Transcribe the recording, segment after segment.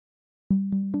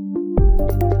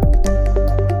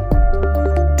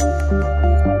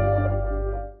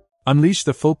Unleash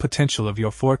the full potential of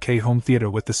your 4K home theater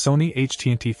with the Sony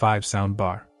HTNT5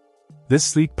 soundbar. This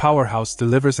sleek powerhouse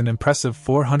delivers an impressive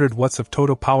 400 watts of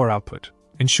total power output,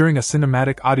 ensuring a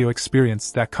cinematic audio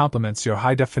experience that complements your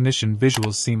high-definition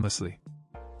visuals seamlessly.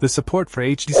 The support for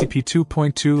HDCP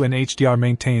 2.2 and HDR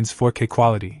maintains 4K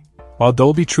quality, while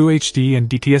Dolby True HD and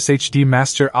DTS HD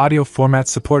Master audio formats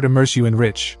support immerse you in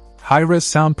rich, high-res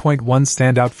sound. One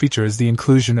standout feature is the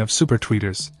inclusion of super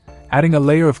tweeters, adding a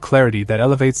layer of clarity that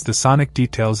elevates the sonic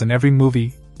details in every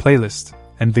movie, playlist,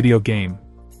 and video game.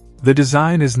 The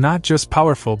design is not just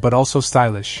powerful but also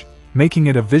stylish, making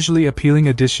it a visually appealing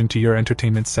addition to your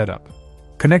entertainment setup.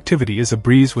 Connectivity is a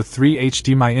breeze with 3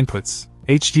 HDMI inputs,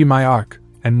 HDMI ARC,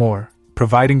 and more,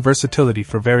 providing versatility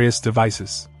for various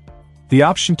devices. The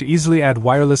option to easily add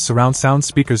wireless surround sound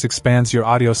speakers expands your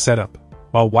audio setup,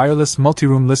 while wireless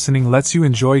multi-room listening lets you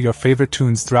enjoy your favorite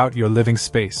tunes throughout your living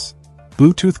space.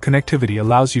 Bluetooth connectivity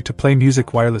allows you to play music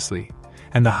wirelessly,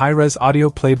 and the high-res audio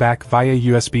playback via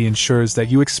USB ensures that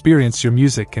you experience your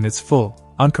music in its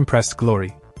full, uncompressed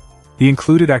glory. The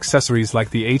included accessories like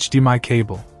the HDMI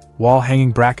cable,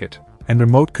 wall-hanging bracket, and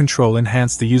remote control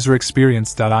enhance the user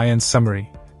experience. In summary,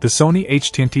 the Sony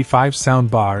HTNT5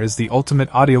 soundbar is the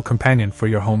ultimate audio companion for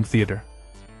your home theater.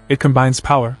 It combines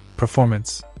power,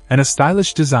 performance, and a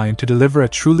stylish design to deliver a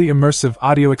truly immersive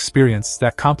audio experience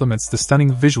that complements the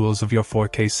stunning visuals of your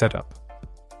 4K setup.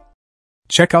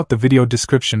 Check out the video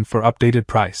description for updated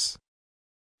price.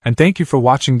 And thank you for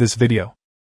watching this video.